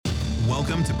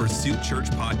Welcome to Pursuit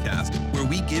Church Podcast, where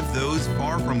we give those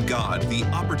far from God the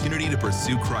opportunity to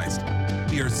pursue Christ.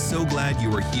 We are so glad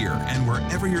you are here, and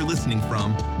wherever you're listening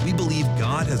from, we believe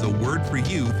God has a word for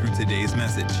you through today's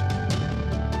message.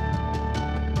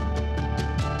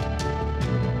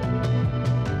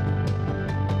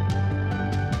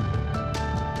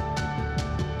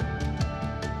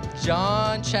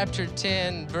 John chapter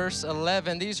 10, verse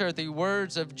 11, these are the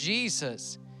words of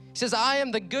Jesus. He says, I am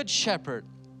the good shepherd.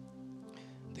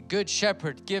 The good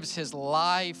shepherd gives his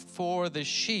life for the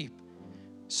sheep.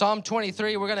 Psalm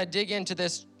 23, we're going to dig into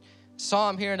this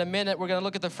psalm here in a minute. We're going to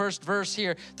look at the first verse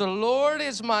here. The Lord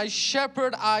is my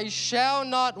shepherd, I shall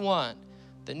not want.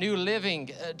 The New Living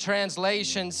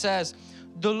Translation says,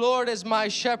 the Lord is my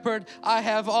shepherd, I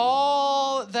have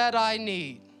all that I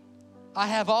need. I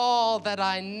have all that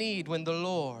I need when the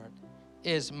Lord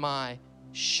is my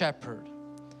shepherd.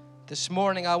 This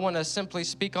morning, I want to simply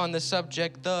speak on the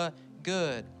subject, the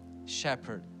good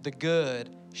shepherd. The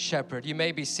good shepherd. You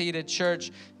may be seated,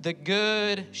 church. The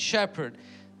good shepherd.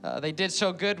 They did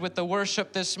so good with the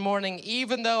worship this morning.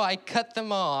 Even though I cut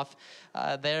them off,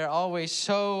 they're always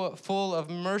so full of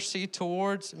mercy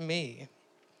towards me.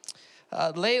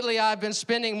 Lately, I've been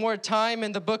spending more time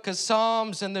in the book of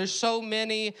Psalms, and there's so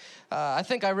many. I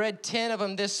think I read 10 of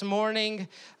them this morning.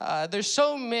 There's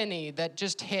so many that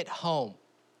just hit home.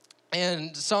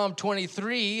 And Psalm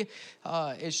 23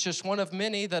 is just one of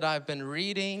many that I've been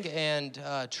reading and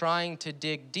trying to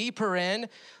dig deeper in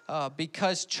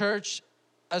because, church,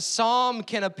 a psalm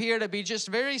can appear to be just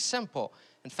very simple.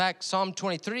 In fact, Psalm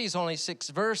 23 is only 6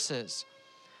 verses.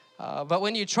 But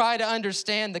when you try to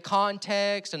understand the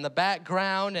context and the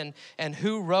background and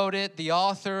who wrote it, the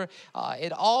author,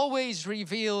 it always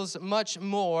reveals much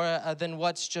more than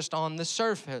what's just on the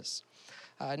surface.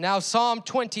 Now, Psalm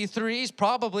 23 is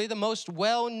probably the most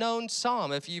well-known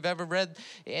psalm. If you've ever read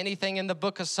anything in the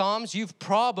book of Psalms, you've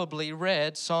probably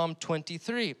read Psalm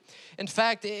 23. In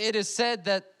fact, it is said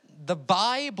that the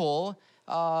Bible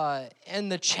in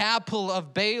the chapel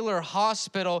of Baylor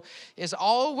Hospital is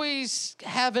always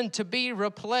having to be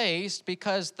replaced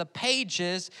because the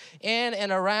pages in and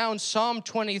around Psalm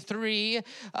 23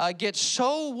 get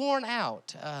so worn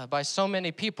out by so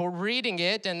many people reading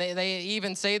it, and they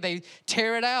even say they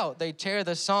tear it out. They tear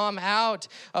the psalm out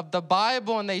of the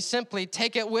Bible and they simply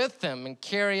take it with them and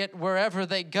carry it wherever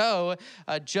they go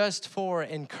just for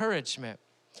encouragement.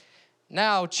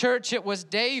 Now, church, it was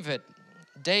David,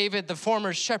 the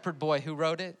former shepherd boy, who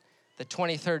wrote it, the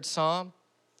 23rd Psalm.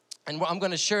 And I'm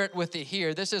going to share it with you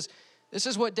here. This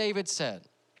is what David said.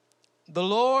 The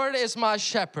Lord is my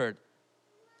shepherd,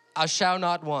 I shall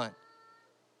not want.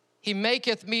 He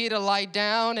maketh me to lie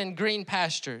down in green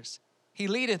pastures. He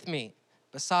leadeth me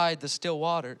beside the still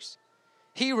waters.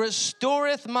 He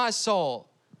restoreth my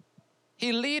soul.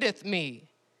 He leadeth me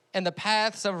in the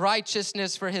paths of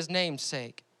righteousness for his name's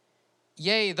sake.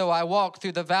 Yea, though I walk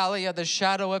through the valley of the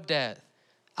shadow of death,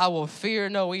 I will fear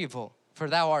no evil, for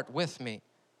thou art with me.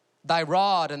 Thy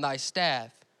rod and thy staff,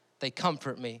 they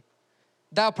comfort me.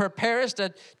 Thou preparest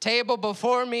a table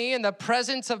before me in the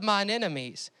presence of mine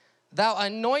enemies. Thou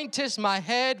anointest my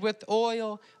head with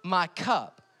oil, my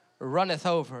cup runneth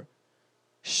over.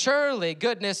 Surely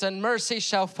goodness and mercy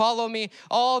shall follow me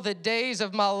all the days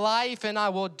of my life, and I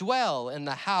will dwell in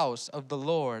the house of the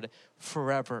Lord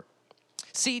forever.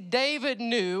 See, David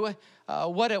knew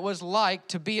what it was like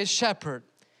to be a shepherd.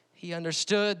 He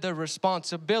understood the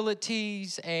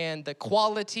responsibilities and the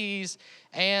qualities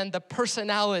and the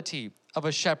personality of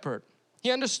a shepherd.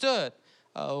 He understood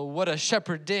what a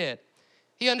shepherd did.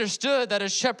 He understood that a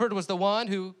shepherd was the one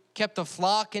who kept the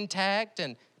flock intact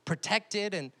and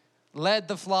protected and led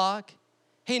the flock.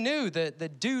 He knew the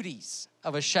duties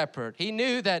of a shepherd. He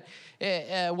knew that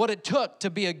what it took to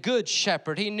be a good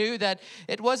shepherd. He knew that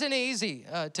it wasn't easy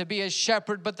to be a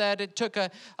shepherd, but that it took a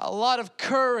lot of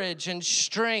courage and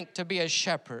strength to be a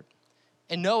shepherd.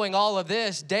 And knowing all of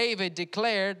this, David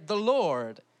declared, the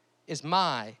Lord is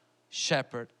my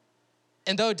shepherd.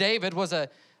 And though David was a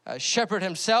shepherd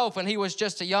himself when he was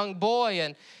just a young boy,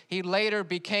 and he later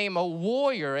became a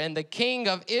warrior and the king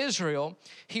of Israel,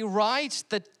 he writes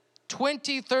the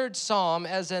 23rd Psalm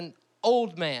as an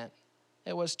old man.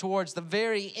 It was towards the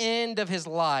very end of his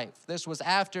life. This was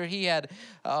after he had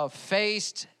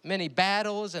faced many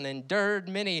battles and endured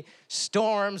many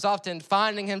storms, often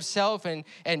finding himself in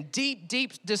deep,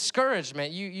 deep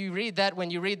discouragement. You read that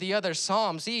when you read the other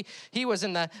Psalms. He was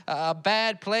in a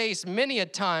bad place many a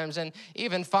times, and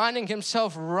even finding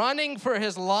himself running for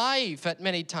his life at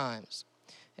many times.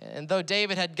 And though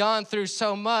David had gone through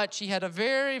so much, he had a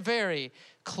very, very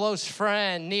close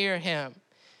friend near him.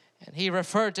 And he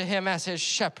referred to him as his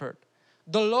shepherd.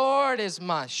 The Lord is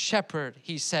my shepherd,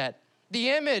 he said. The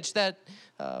image that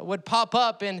would pop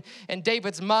up in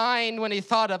David's mind when he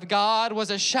thought of God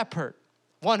was a shepherd,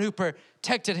 one who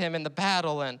protected him in the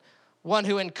battle, and one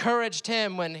who encouraged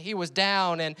him when he was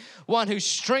down, and one who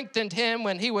strengthened him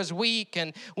when he was weak,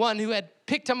 and one who had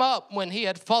picked him up when he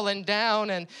had fallen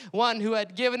down, and one who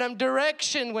had given him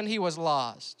direction when he was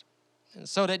lost. And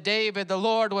so to David, the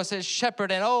Lord was his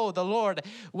shepherd, and oh, the Lord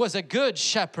was a good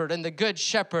shepherd, and the good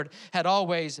shepherd had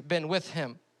always been with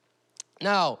him.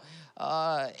 Now,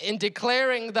 in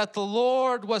declaring that the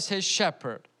Lord was his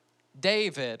shepherd,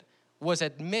 David was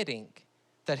admitting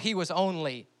that he was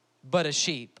only but a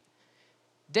sheep.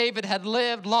 David had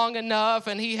lived long enough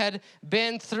and he had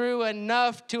been through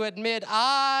enough to admit,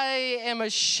 I am a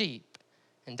sheep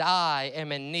and I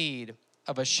am in need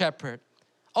of a shepherd.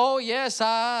 Oh yes,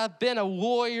 I've been a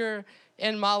warrior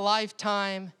in my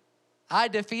lifetime. I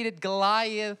defeated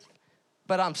Goliath,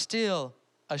 but I'm still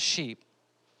a sheep.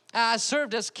 I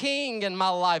served as king in my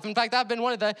life. In fact, I've been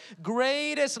one of the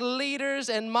greatest leaders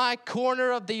in my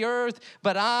corner of the earth,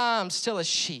 but I'm still a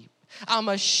sheep. I'm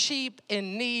a sheep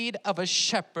in need of a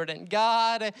shepherd. And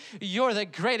God, you're the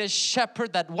greatest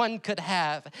shepherd that one could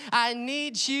have. I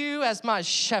need you as my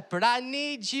shepherd. I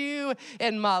need you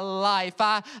in my life.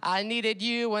 I needed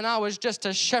you when I was just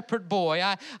a shepherd boy.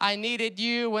 I needed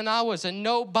you when I was a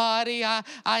nobody.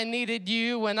 I needed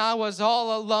you when I was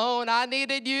all alone. I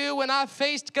needed you when I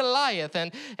faced Goliath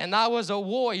and I was a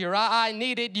warrior. I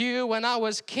needed you when I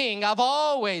was king. I've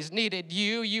always needed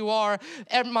you. You are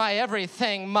my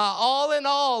everything, my all in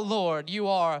all, Lord. You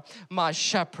are my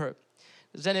shepherd.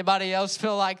 Does anybody else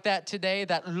feel like that today?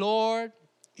 That, Lord,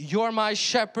 you're my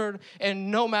shepherd, and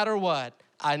no matter what,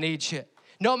 I need you.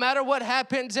 No matter what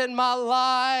happens in my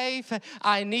life,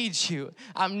 I need you.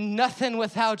 I'm nothing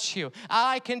without you.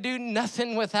 I can do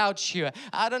nothing without you.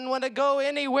 I don't want to go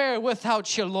anywhere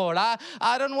without you, Lord. I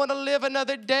don't want to live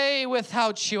another day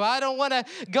without you. I don't want to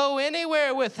go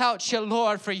anywhere without you,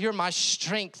 Lord, for you're my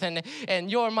strength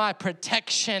and you're my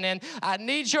protection. And I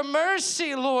need your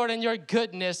mercy, Lord, and your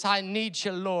goodness. I need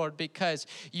you, Lord, because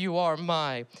you are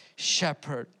my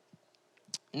shepherd.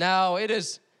 Now, it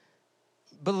is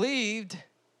believed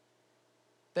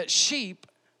that sheep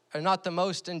are not the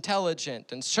most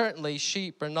intelligent, and certainly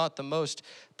sheep are not the most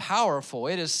powerful.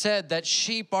 It is said that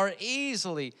sheep are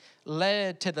easily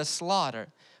led to the slaughter.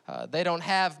 They don't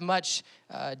have much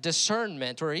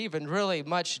discernment or even really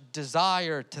much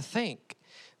desire to think.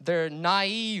 They're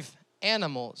naive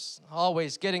animals,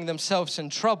 always getting themselves in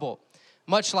trouble,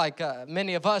 much like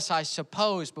many of us, I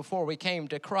suppose, before we came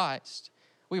to Christ.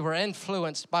 We were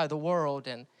influenced by the world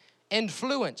and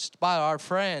influenced by our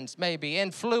friends, maybe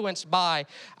influenced by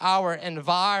our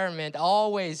environment,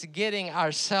 always getting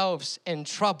ourselves in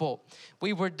trouble.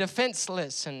 We were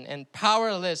defenseless and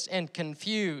powerless and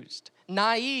confused,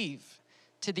 naive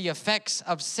to the effects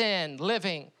of sin,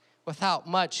 living without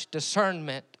much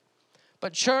discernment.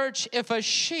 But church, if a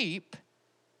sheep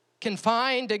can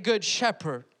find a good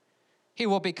shepherd, he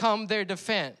will become their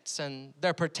defense and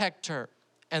their protector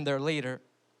and their leader.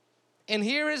 And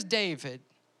here is David,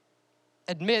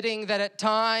 admitting that at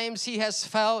times he has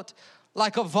felt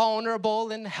like a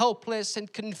vulnerable and helpless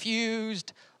and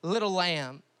confused little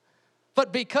lamb.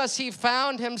 But because he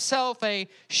found himself a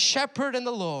shepherd in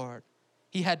the Lord,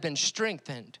 he had been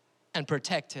strengthened and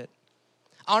protected.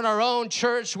 On our own,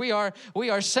 church, we are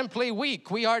simply weak.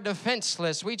 We are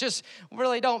defenseless. We just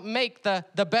really don't make the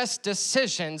best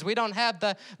decisions. We don't have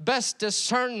the best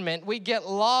discernment. We get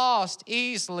lost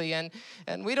easily, and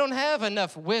we don't have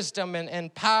enough wisdom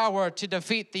and power to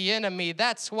defeat the enemy.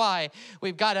 That's why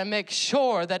we've got to make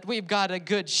sure that we've got a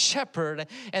good shepherd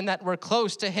and that we're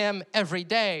close to him every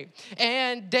day.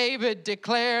 And David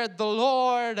declared, the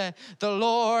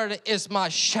Lord is my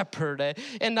shepherd,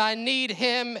 and I need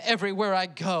him everywhere I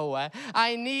go.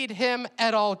 I need him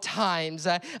at all times.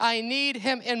 I need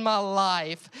him in my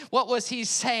life. What was he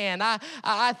saying?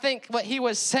 I think what he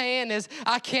was saying is,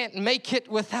 I can't make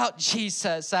it without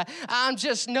Jesus. I'm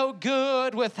just no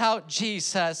good without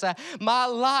Jesus. My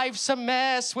life's a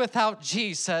mess without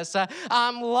Jesus.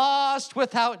 I'm lost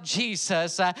without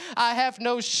Jesus. I have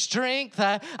no strength.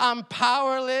 I'm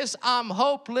powerless. I'm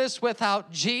hopeless without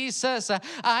Jesus.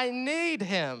 I need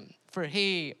him, for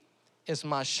he is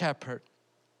my shepherd.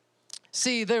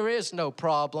 See, there is no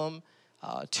problem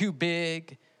too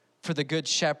big for the good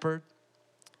shepherd.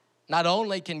 Not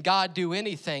only can God do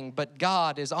anything, but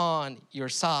God is on your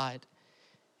side.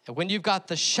 And when you've got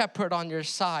the shepherd on your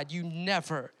side, you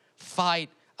never fight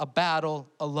a battle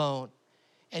alone.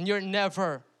 And you're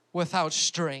never without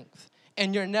strength.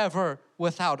 And you're never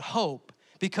without hope.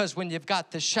 Because when you've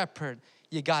got the shepherd,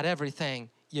 you got everything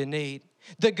you need.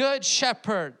 The good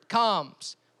shepherd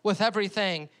comes with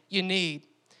everything you need.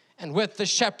 And with the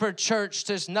shepherd church,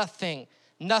 there's nothing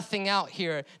out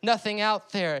here, nothing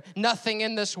out there, nothing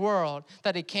in this world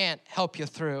that he can't help you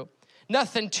through.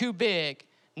 Nothing too big,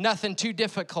 nothing too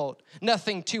difficult,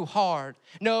 nothing too hard.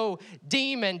 No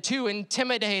demon too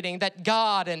intimidating that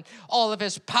God and all of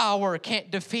his power can't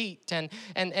defeat.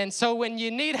 And so when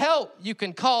you need help, you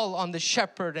can call on the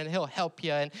shepherd and he'll help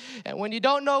you. And when you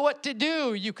don't know what to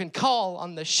do, you can call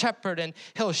on the shepherd and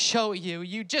he'll show you.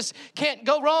 You just can't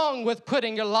go wrong with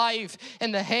putting your life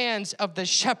in the hands of the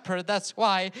shepherd. That's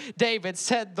why David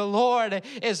said, the Lord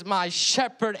is my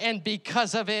shepherd, and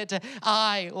because of it,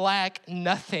 I lack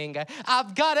nothing.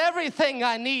 I've got everything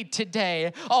I need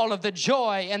today. All of the joy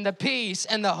and the peace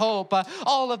and the hope,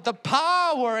 all of the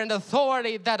power and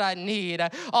authority that I need.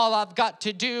 All I've got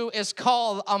to do is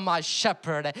call on my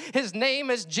shepherd. His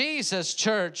name is Jesus,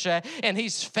 church, and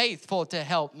he's faithful to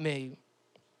help me.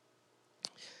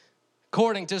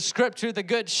 According to Scripture, the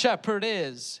good shepherd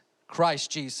is Christ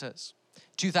Jesus.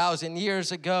 2,000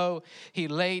 years ago, he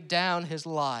laid down his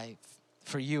life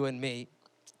for you and me.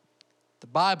 The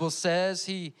Bible says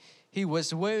he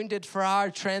was wounded for our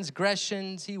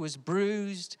transgressions. He was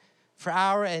bruised for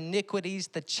our iniquities.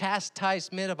 The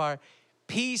chastisement of our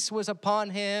peace was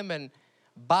upon him, and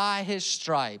by his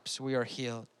stripes we are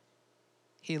healed.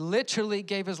 He literally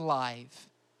gave his life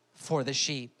for the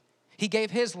sheep. He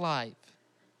gave his life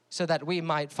so that we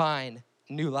might find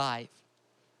new life.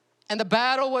 And the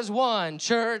battle was won,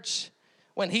 church,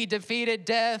 when he defeated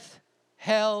death,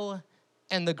 hell,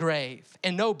 and the grave.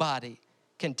 And nobody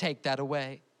can take that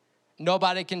away.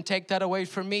 Nobody can take that away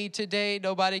from me today.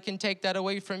 Nobody can take that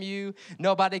away from you.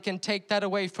 Nobody can take that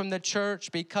away from the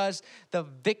church, because the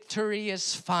victory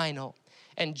is final.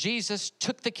 And Jesus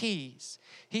took the keys.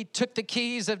 He took the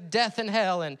keys of death and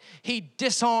hell, and he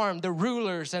disarmed the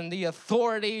rulers and the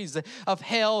authorities of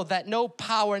hell, that no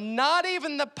power, not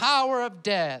even the power of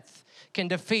death, can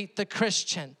defeat the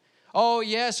Christian. Oh,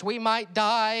 yes, we might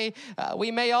die.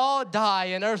 We may all die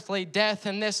an earthly death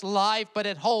in this life, but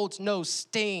it holds no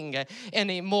sting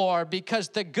anymore, because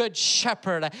the good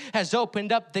shepherd has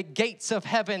opened up the gates of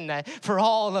heaven for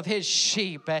all of his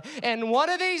sheep. And one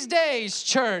of these days,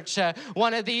 church,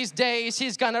 one of these days,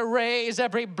 he's going to raise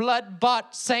every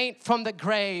blood-bought saint from the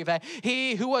grave.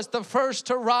 He who was the first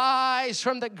to rise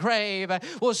from the grave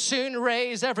will soon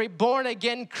raise every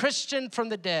born-again Christian from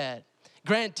the dead,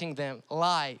 granting them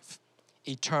life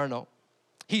eternal.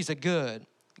 He's a good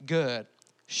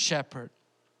shepherd.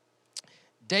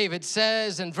 David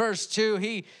says in verse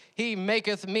 2, He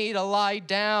maketh me to lie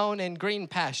down in green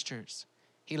pastures.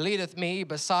 He leadeth me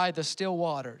beside the still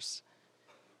waters.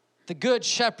 The good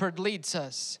shepherd leads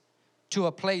us to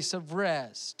a place of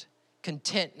rest,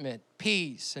 contentment,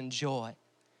 peace, and joy.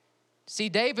 See,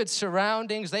 David's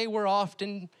surroundings, they were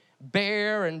often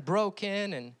bare and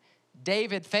broken, and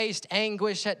David faced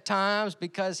anguish at times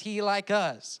because he, like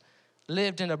us,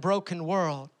 lived in a broken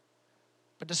world.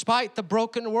 But despite the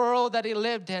broken world that he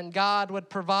lived in, God would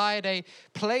provide a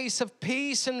place of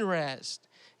peace and rest,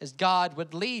 as God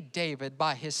would lead David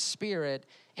by his Spirit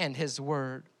and his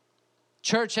word.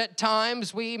 Church, at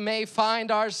times we may find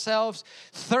ourselves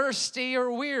thirsty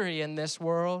or weary in this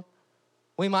world.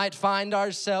 We might find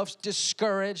ourselves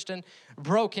discouraged and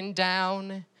broken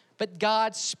down. But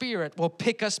God's Spirit will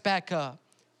pick us back up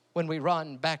when we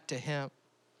run back to him.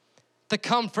 The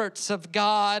comforts of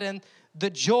God and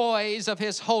the joys of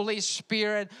his Holy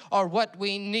Spirit are what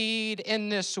we need in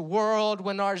this world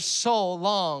when our soul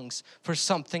longs for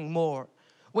something more.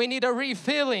 We need a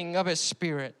refilling of his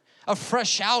Spirit, a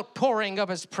fresh outpouring of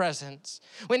his presence.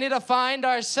 We need to find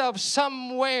ourselves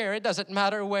somewhere, it doesn't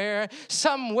matter where,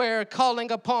 somewhere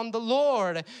calling upon the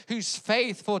Lord, who's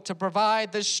faithful to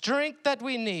provide the strength that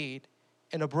we need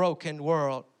in a broken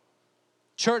world.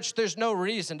 Church, there's no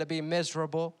reason to be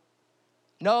miserable.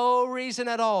 No reason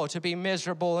at all to be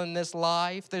miserable in this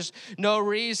life. There's no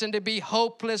reason to be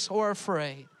hopeless or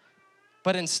afraid.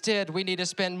 But instead, we need to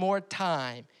spend more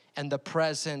time in the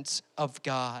presence of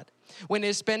God. We need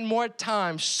to spend more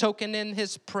time soaking in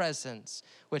his presence,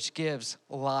 which gives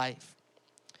life.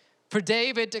 For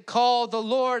David to call the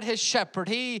Lord his shepherd,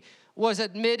 he was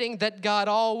admitting that God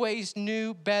always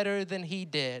knew better than he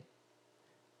did.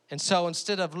 And so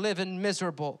instead of living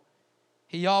miserable,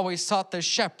 he always sought the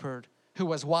shepherd who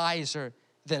was wiser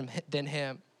than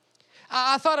him.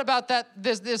 I thought about that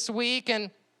this week,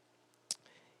 and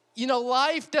you know,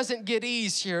 life doesn't get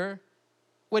easier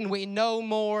when we know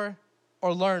more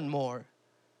or learn more.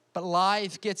 But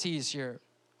life gets easier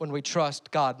when we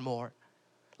trust God more.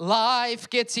 Life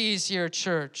gets easier,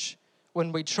 church,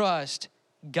 when we trust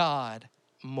God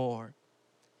more.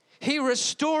 He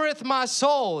restoreth my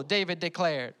soul, David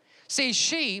declared. See,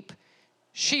 sheep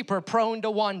are prone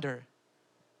to wander.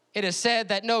 It is said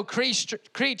that no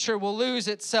creature will lose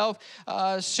itself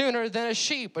sooner than a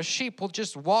sheep. A sheep will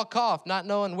just walk off not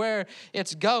knowing where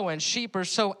it's going. Sheep are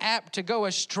so apt to go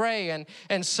astray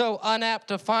and so unapt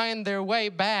to find their way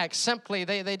back. Simply,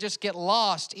 they just get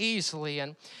lost easily.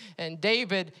 And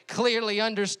David clearly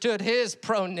understood his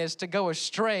proneness to go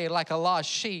astray like a lost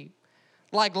sheep.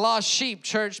 Like lost sheep,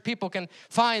 church, people can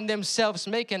find themselves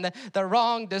making the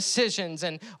wrong decisions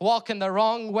and walking the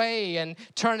wrong way and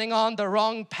turning on the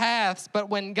wrong paths. But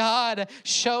when God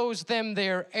shows them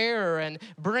their error and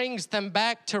brings them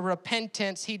back to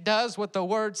repentance, he does what the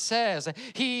word says.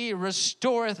 He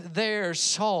restoreth their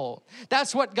soul.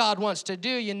 That's what God wants to do,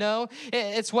 you know.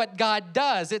 It's what God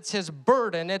does. It's his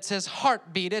burden. It's his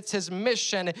heartbeat. It's his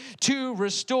mission to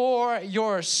restore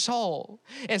your soul.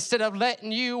 Instead of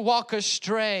letting you walk astray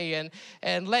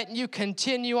and letting you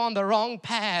continue on the wrong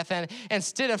path, and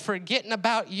instead of forgetting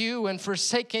about you and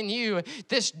forsaking you,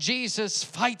 this Jesus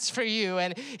fights for you,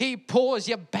 and he pulls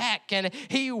you back, and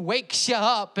he wakes you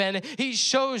up, and he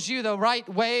shows you the right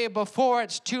way before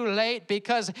it's too late,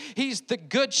 because he's the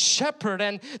good shepherd,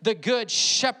 and the good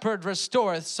shepherd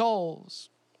restoreth souls.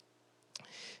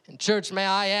 And church, may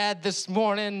I add this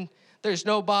morning, there's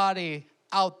nobody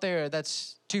out there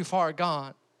that's too far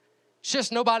gone. It's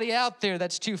just nobody out there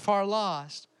that's too far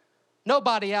lost.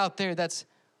 Nobody out there that's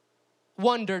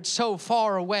wandered so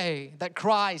far away that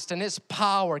Christ and his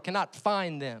power cannot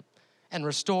find them and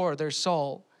restore their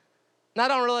soul. And I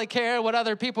don't really care what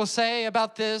other people say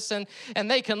about this, and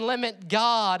they can limit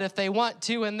God if they want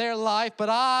to in their life, but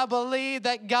I believe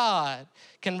that God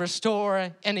can restore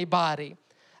anybody.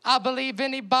 I believe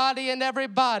anybody and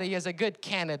everybody is a good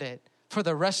candidate for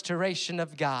the restoration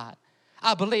of God.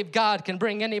 I believe God can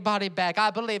bring anybody back. I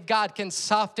believe God can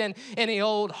soften any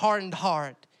old hardened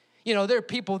heart. You know, there are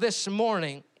people this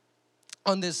morning,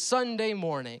 on this Sunday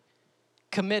morning,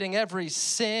 committing every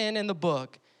sin in the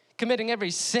book, committing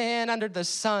every sin under the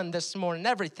sun this morning,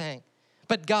 everything.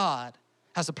 But God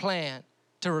has a plan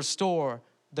to restore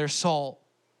their soul.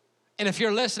 And if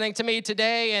you're listening to me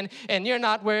today and you're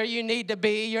not where you need to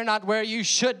be, you're not where you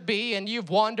should be, and you've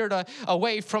wandered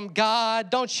away from God,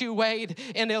 don't you wait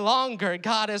any longer.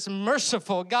 God is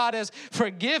merciful. God is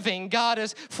forgiving. God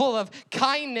is full of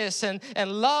kindness and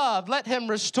love. Let him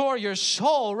restore your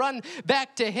soul. Run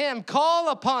back to him. Call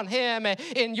upon him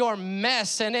in your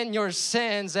mess and in your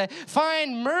sins.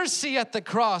 Find mercy at the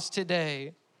cross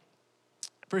today.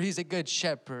 For he's a good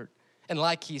shepherd. And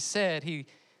like he said, he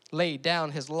laid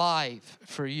down his life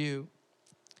for you.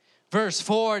 Verse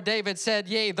 4, David said,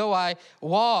 yea, though I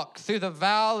walk through the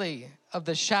valley of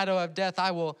the shadow of death,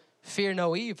 I will fear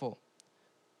no evil.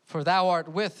 For thou art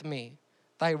with me,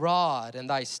 thy rod and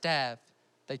thy staff,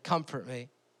 they comfort me.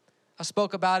 I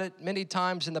spoke about it many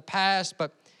times in the past,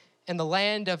 but in the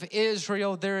land of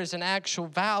Israel, there is an actual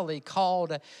valley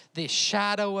called the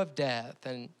shadow of death.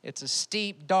 And it's a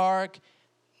steep, dark,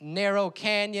 narrow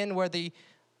canyon where the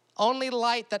only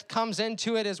light that comes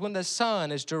into it is when the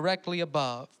sun is directly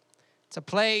above. It's a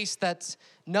place that's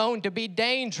known to be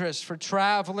dangerous for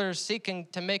travelers seeking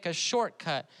to make a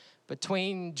shortcut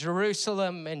between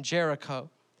Jerusalem and Jericho.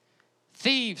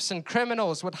 Thieves and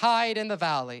criminals would hide in the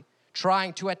valley,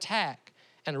 trying to attack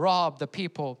and rob the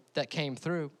people that came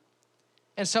through.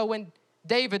 And so when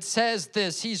David says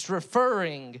this, he's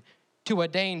referring to a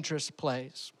dangerous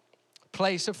place, a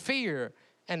place of fear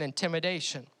and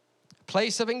intimidation,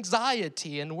 place of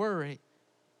anxiety and worry.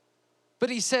 But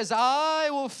he says, I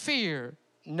will fear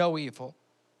no evil.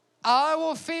 I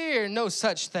will fear no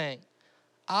such thing.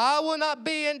 I will not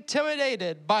be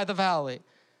intimidated by the valley.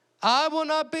 I will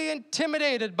not be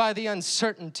intimidated by the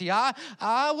uncertainty. I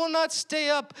will not stay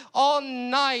up all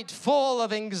night full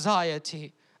of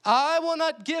anxiety. I will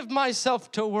not give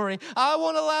myself to worry. I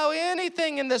won't allow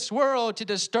anything in this world to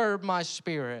disturb my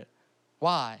spirit.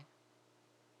 Why?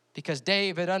 Because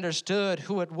David understood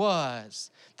who it was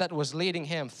that was leading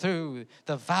him through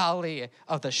the valley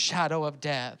of the shadow of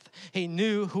death. He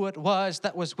knew who it was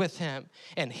that was with him,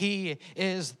 and he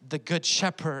is the good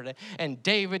shepherd. And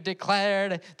David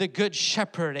declared the good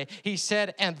shepherd. He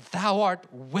said, and thou art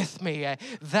with me.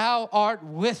 Thou art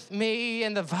with me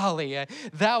in the valley.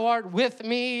 Thou art with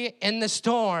me in the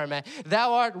storm.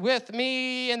 Thou art with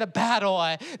me in the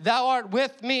battle. Thou art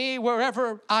with me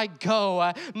wherever I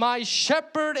go. My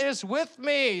shepherd is with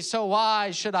me, so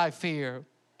why should I fear?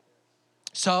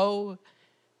 So,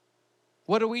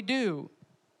 what do we do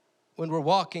when we're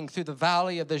walking through the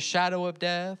valley of the shadow of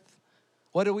death?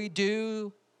 What do we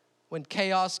do when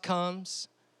chaos comes?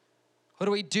 What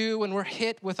do we do when we're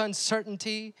hit with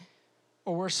uncertainty?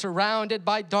 or we're surrounded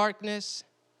by darkness,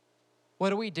 what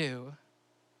do?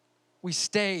 We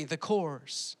stay the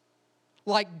course.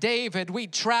 Like David, we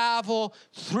travel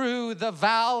through the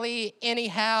valley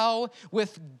anyhow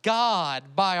with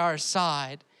God by our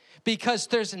side, because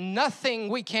there's nothing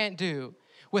we can't do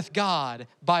with God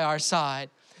by our side.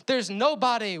 There's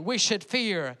nobody we should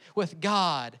fear with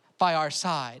God by our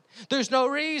side. There's no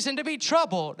reason to be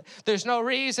troubled. There's no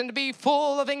reason to be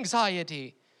full of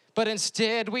anxiety. But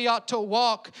instead, we ought to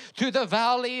walk through the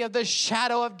valley of the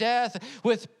shadow of death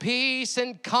with peace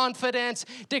and confidence,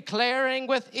 declaring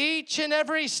with each and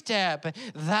every step,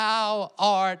 Thou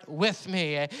art with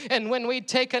me. And when we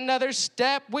take another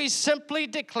step, we simply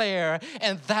declare,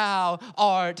 and Thou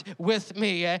art with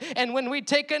me. And when we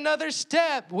take another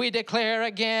step, we declare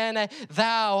again,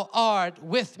 Thou art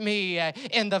with me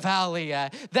in the valley.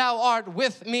 Thou art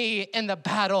with me in the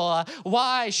battle.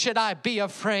 Why should I be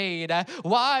afraid?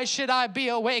 Why should I be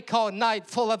awake all night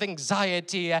full of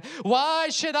anxiety? Why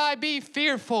should I be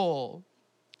fearful?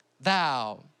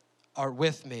 Thou art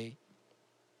with me.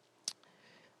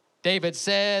 David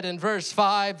said in verse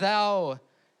 5, Thou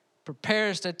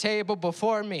preparest a table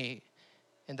before me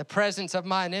in the presence of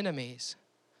mine enemies.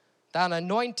 Thou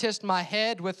anointest my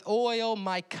head with oil,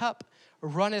 my cup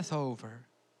runneth over.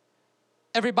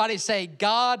 Everybody say,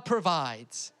 God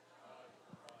provides.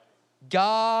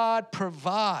 God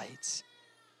provides.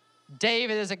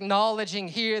 David is acknowledging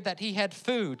here that he had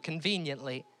food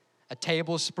conveniently, a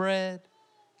table spread,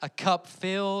 a cup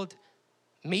filled,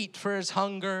 meat for his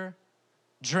hunger,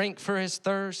 drink for his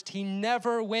thirst. He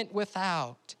never went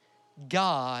without.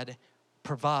 God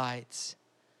provides.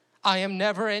 I am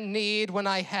never in need when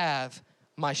I have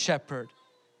my shepherd.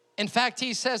 In fact,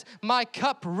 he says, my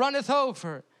cup runneth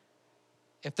over.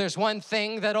 If there's one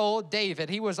thing that old David,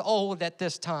 he was old at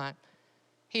this time.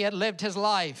 He had lived his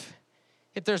life.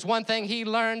 If there's one thing he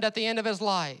learned at the end of his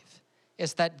life,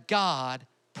 it's that God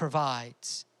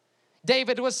provides.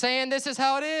 David was saying, this is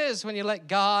how it is when you let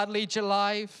God lead your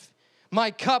life.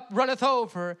 My cup runneth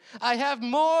over. I have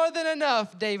more than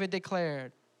enough, David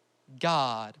declared.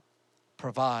 God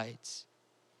provides.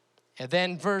 And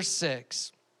then verse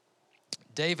 6,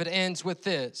 David ends with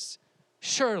this,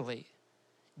 surely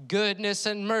goodness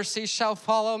and mercy shall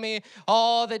follow me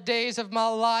all the days of my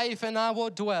life, and I will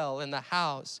dwell in the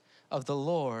house of the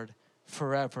Lord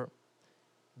forever.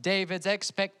 David's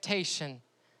expectation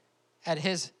at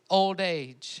his old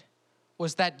age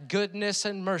was that goodness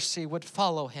and mercy would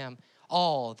follow him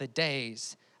all the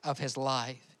days of his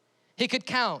life. He could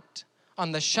count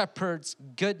on the shepherd's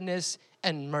goodness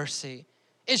and mercy.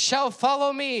 It shall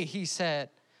follow me, he said,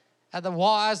 as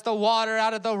the water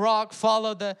out of the rock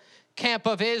followed the camp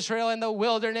of Israel in the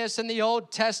wilderness in the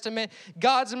Old Testament.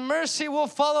 God's mercy will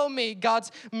follow me.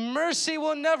 God's mercy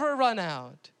will never run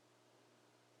out.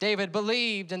 David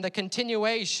believed in the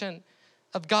continuation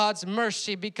of God's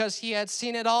mercy because he had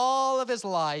seen it all of his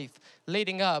life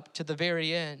leading up to the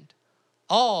very end.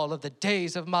 All of the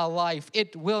days of my life,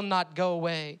 it will not go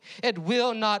away. It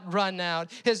will not run out.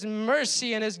 His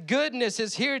mercy and his goodness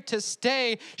is here to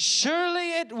stay.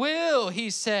 Surely it will, he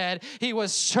said. He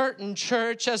was certain,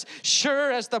 church, as sure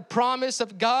as the promise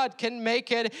of God can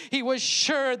make it. He was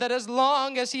sure that as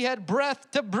long as he had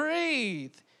breath to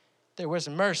breathe, there was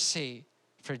mercy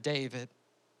for David.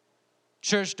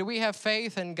 Church, do we have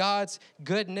faith in God's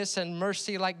goodness and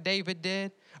mercy like David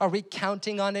did? Are we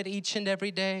counting on it each and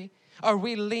every day? Are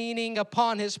we leaning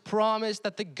upon his promise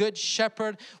that the good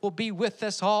shepherd will be with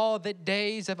us all the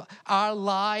days of our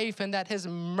life and that his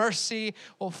mercy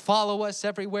will follow us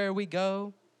everywhere we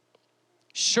go?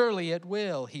 Surely it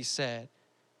will, he said.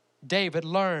 David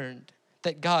learned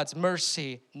that God's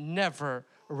mercy never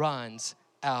runs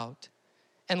out.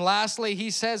 And lastly,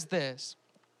 he says this,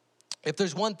 if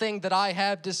there's one thing that I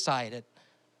have decided,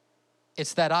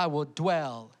 it's that I will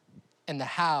dwell in the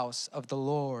house of the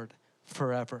Lord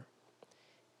forever.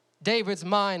 David's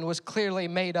mind was clearly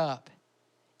made up.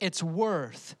 It's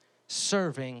worth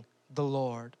serving the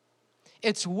Lord.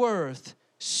 It's worth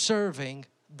serving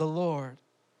the Lord.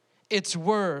 It's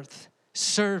worth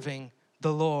serving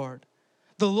the Lord.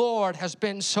 The Lord has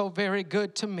been so very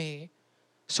good to me,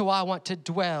 so I want to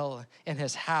dwell in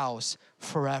his house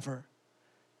forever.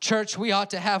 Church, we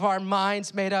ought to have our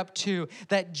minds made up too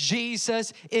that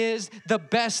Jesus is the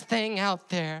best thing out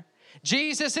there.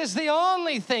 Jesus is the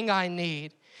only thing I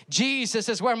need. Jesus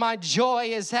is where my joy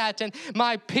is at and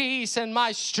my peace and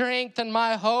my strength and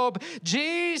my hope.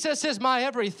 Jesus is my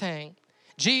everything.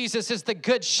 Jesus is the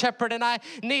good shepherd, and I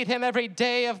need him every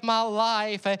day of my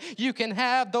life. You can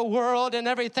have the world and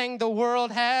everything the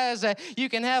world has. You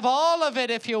can have all of it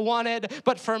if you want it,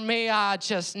 but for me, I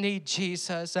just need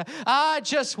Jesus. I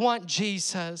just want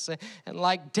Jesus. And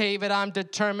like David, I'm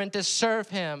determined to serve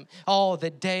him all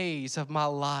the days of my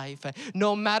life.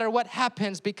 No matter what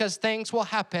happens, because things will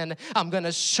happen, I'm going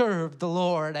to serve the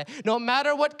Lord. No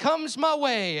matter what comes my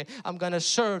way, I'm going to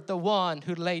serve the one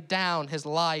who laid down his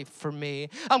life for me.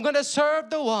 I'm going to serve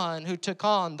the one who took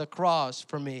on the cross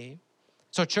for me.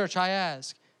 So church, I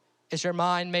ask, is your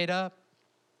mind made up?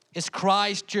 Is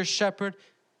Christ your shepherd?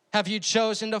 Have you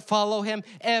chosen to follow him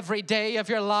every day of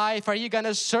your life? Are you going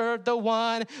to serve the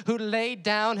one who laid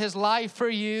down his life for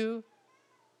you?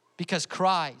 Because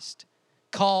Christ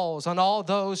calls on all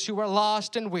those who are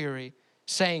lost and weary,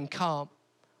 saying, come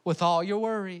with all your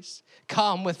worries.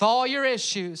 Come with all your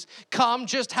issues. Come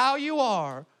just how you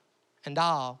are, and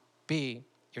I'll be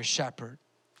your shepherd.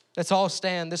 Let's all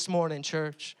stand this morning,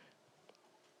 church.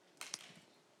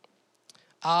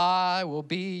 I will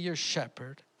be your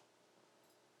shepherd.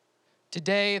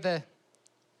 Today, the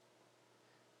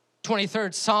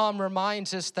 23rd Psalm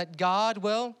reminds us that God,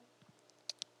 well,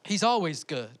 he's always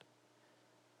good,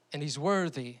 and he's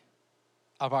worthy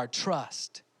of our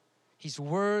trust. He's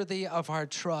worthy of our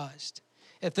trust.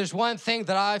 If there's one thing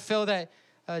that I feel that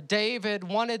David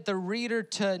wanted the reader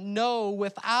to know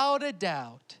without a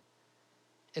doubt,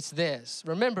 it's this.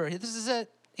 Remember, this is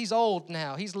it. He's old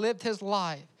now. He's lived his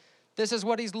life. This is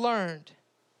what he's learned.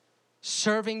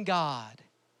 Serving God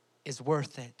is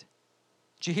worth it.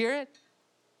 Did you hear it?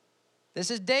 This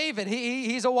is David.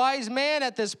 He's a wise man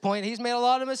at this point. He's made a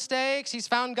lot of mistakes. He's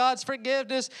found God's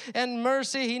forgiveness and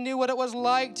mercy. He knew what it was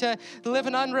like to live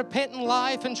an unrepentant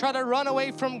life and try to run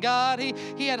away from God.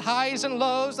 He had highs and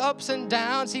lows, ups and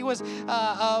downs. He was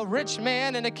a rich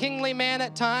man and a kingly man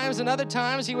at times, and other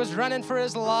times he was running for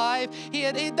his life.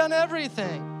 He'd done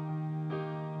everything.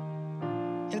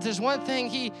 And if there's one thing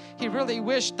he really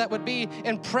wished that would be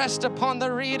impressed upon the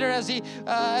reader as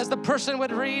the person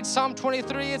would read Psalm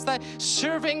 23, it's that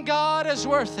serving God is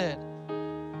worth it.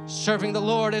 Serving the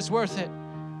Lord is worth it.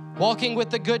 Walking with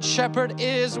the Good Shepherd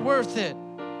is worth it.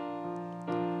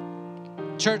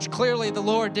 Church, clearly the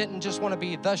Lord didn't just want to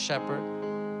be the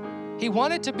shepherd. He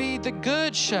wanted to be the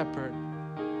Good Shepherd,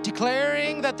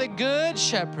 declaring that the Good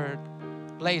Shepherd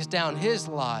lays down his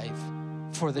life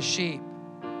for the sheep.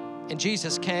 And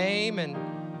Jesus came and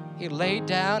he laid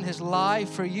down his life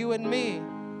for you and me.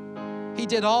 He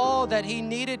did all that he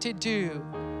needed to do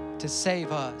to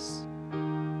save us.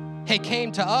 He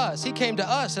came to us. He came to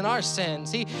us in our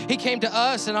sins. He came to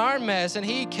us in our mess, and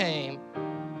he came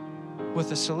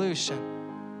with a solution.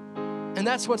 And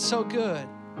that's what's so good,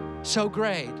 so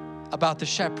great about the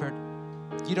shepherd.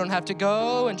 You don't have to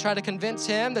go and try to convince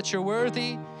him that you're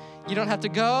worthy. You don't have to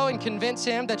go and convince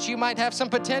him that you might have some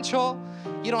potential.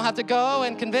 You don't have to go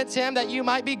and convince him that you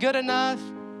might be good enough,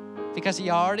 because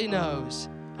he already knows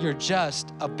you're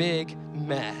just a big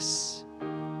mess.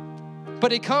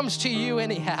 But he comes to you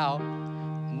anyhow,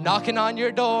 knocking on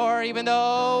your door, even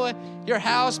though your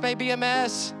house may be a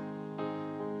mess,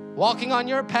 walking on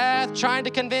your path, trying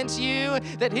to convince you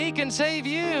that he can save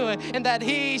you and that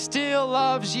he still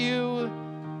loves you.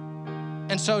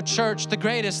 And so, church, the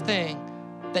greatest thing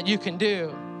that you can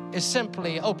do is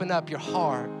simply open up your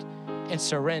heart and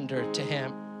surrender to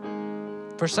him.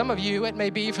 For some of you, it may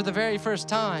be for the very first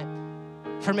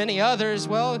time. For many others,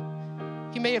 well,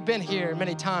 you may have been here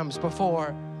many times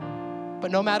before. But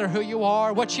no matter who you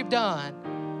are, what you've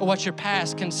done, or what your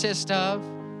past consists of,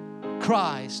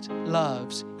 Christ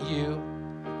loves you.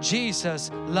 Jesus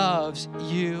loves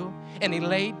you, and he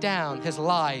laid down his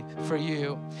life for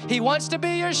you. He wants to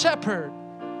be your shepherd.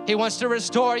 He wants to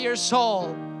restore your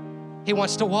soul. He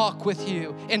wants to walk with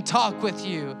you and talk with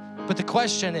you. But the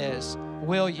question is,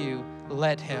 will you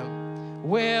let him?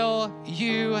 Will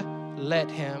you let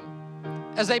him?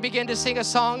 As they begin to sing a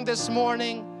song this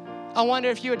morning, I wonder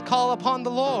if you would call upon the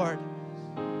Lord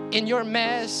in your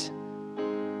mess.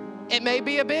 It may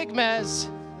be a big mess,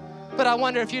 but I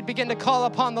wonder if you'd begin to call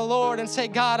upon the Lord and say,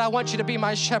 God, I want you to be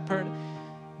my shepherd.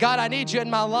 God, I need you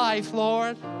in my life,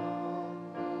 Lord.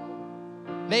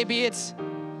 Maybe it's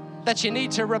that you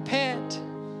need to repent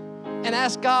and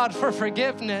ask God for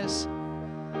forgiveness.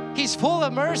 He's full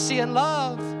of mercy and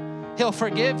love. He'll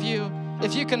forgive you.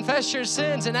 If you confess your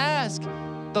sins and ask,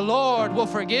 the Lord will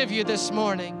forgive you this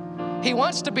morning. He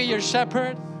wants to be your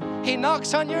shepherd. He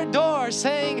knocks on your door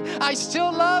saying, I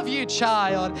still love you,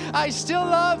 child. I still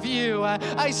love you.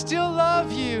 I still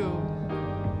love you.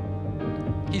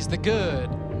 He's the Good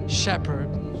Shepherd.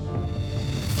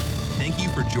 Thank you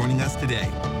for joining us today.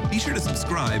 Be sure to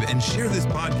subscribe and share this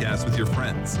podcast with your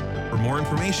friends. For more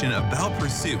information about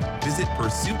Pursuit, visit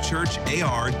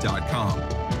pursuitchurchar.com.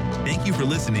 Thank you for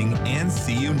listening and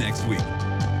see you next week.